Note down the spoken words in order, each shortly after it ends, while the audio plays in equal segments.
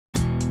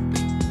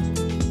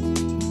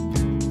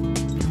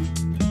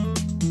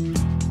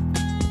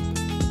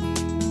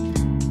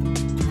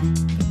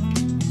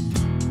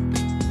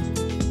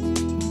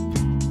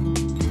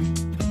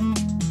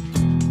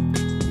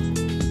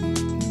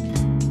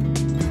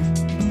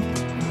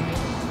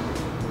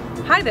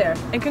Hi there,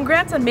 and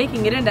congrats on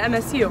making it into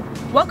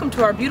MSU. Welcome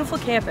to our beautiful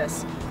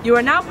campus. You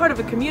are now part of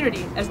a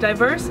community as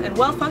diverse and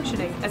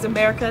well-functioning as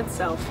America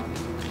itself.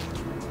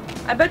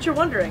 I bet you're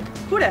wondering,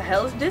 who the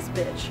hell is this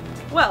bitch?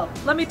 Well,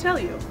 let me tell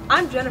you,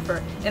 I'm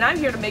Jennifer, and I'm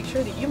here to make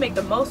sure that you make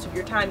the most of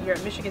your time here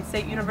at Michigan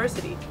State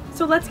University.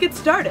 So let's get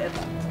started.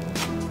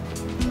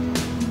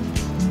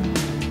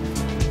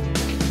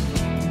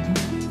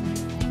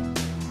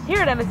 Here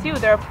at MSU,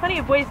 there are plenty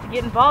of ways to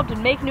get involved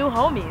and make new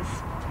homies.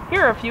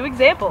 Here are a few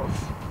examples.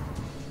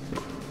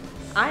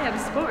 I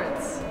have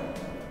sports.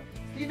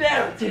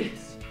 There it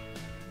is.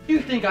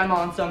 You think I'm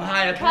on some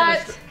high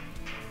pedestal?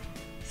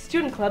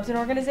 Student clubs and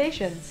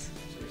organizations.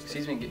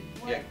 Excuse me,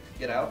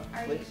 get out,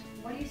 please.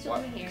 What are you still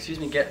doing here? Excuse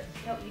me,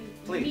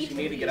 please, you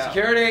need to get out.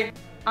 Security!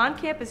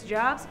 On-campus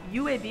jobs,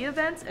 UAB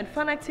events, and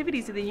fun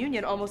activities of the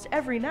union almost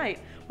every night.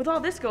 With all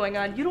this going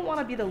on, you don't want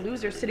to be the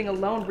loser sitting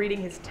alone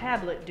reading his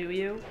tablet, do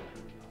you?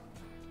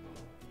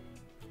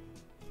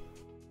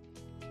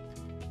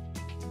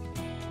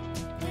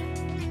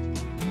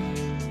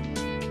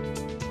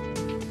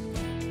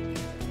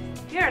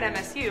 Here at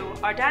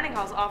MSU, our dining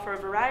halls offer a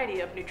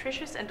variety of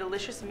nutritious and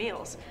delicious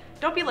meals.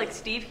 Don't be like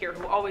Steve here,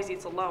 who always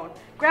eats alone.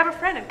 Grab a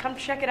friend and come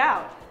check it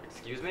out.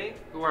 Excuse me?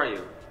 Who are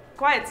you?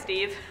 Quiet,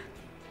 Steve.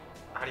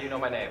 How do you know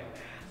my name?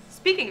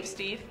 Speaking of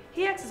Steve,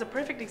 he acts as a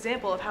perfect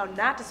example of how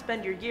not to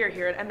spend your year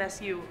here at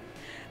MSU.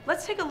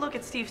 Let's take a look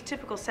at Steve's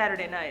typical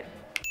Saturday night.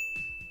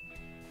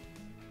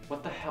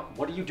 What the hell?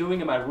 What are you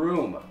doing in my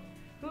room?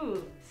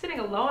 Ooh, sitting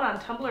alone on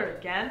Tumblr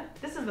again?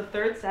 This is the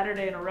third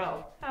Saturday in a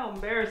row. How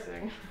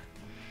embarrassing.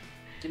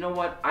 You know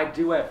what? I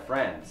do have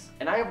friends,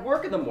 and I have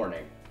work in the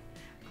morning.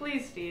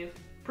 Please, Steve,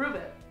 prove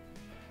it.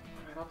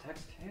 Alright, I'll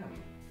text him.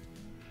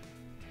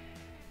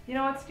 You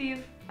know what,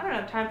 Steve? I don't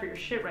have time for your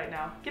shit right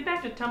now. Get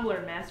back to Tumblr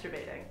and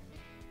masturbating.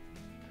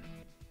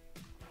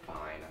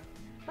 Fine.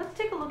 Let's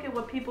take a look at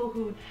what people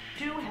who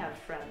do have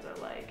friends are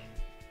like.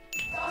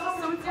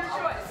 So it's your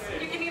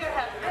choice. You can either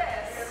have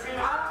this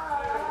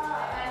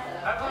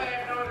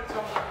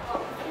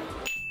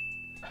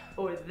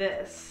or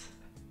this.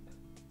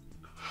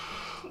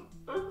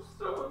 I'm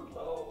so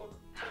alone.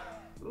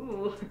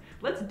 Ooh,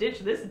 let's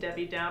ditch this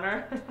Debbie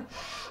Downer.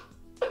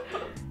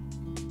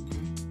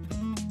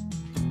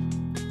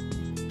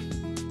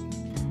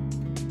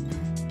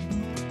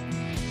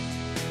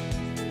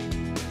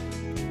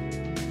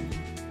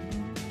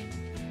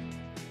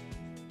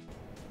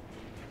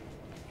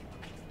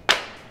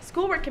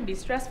 Schoolwork can be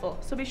stressful,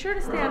 so be sure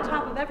to stay on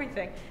top of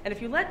everything. And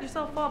if you let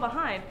yourself fall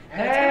behind,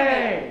 then it's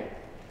gonna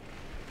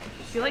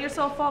be... If you let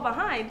yourself fall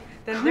behind,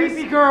 then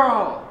Creepy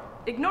girl!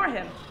 Ignore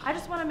him. I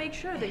just want to make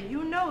sure that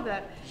you know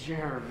that...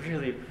 You're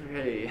really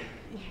pretty.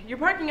 You're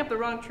barking up the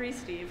wrong tree,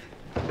 Steve.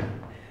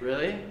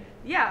 Really?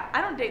 Yeah, I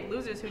don't date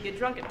losers who get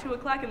drunk at 2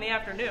 o'clock in the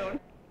afternoon.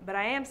 But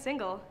I am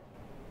single.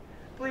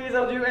 Please,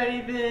 I'll do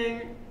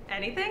anything.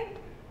 Anything?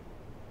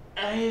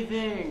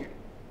 Anything.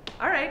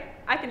 Alright,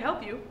 I can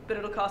help you, but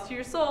it'll cost you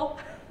your soul.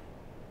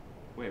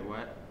 Wait,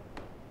 what?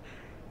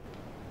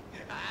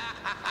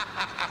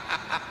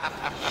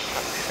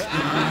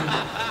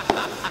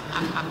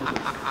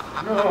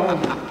 No.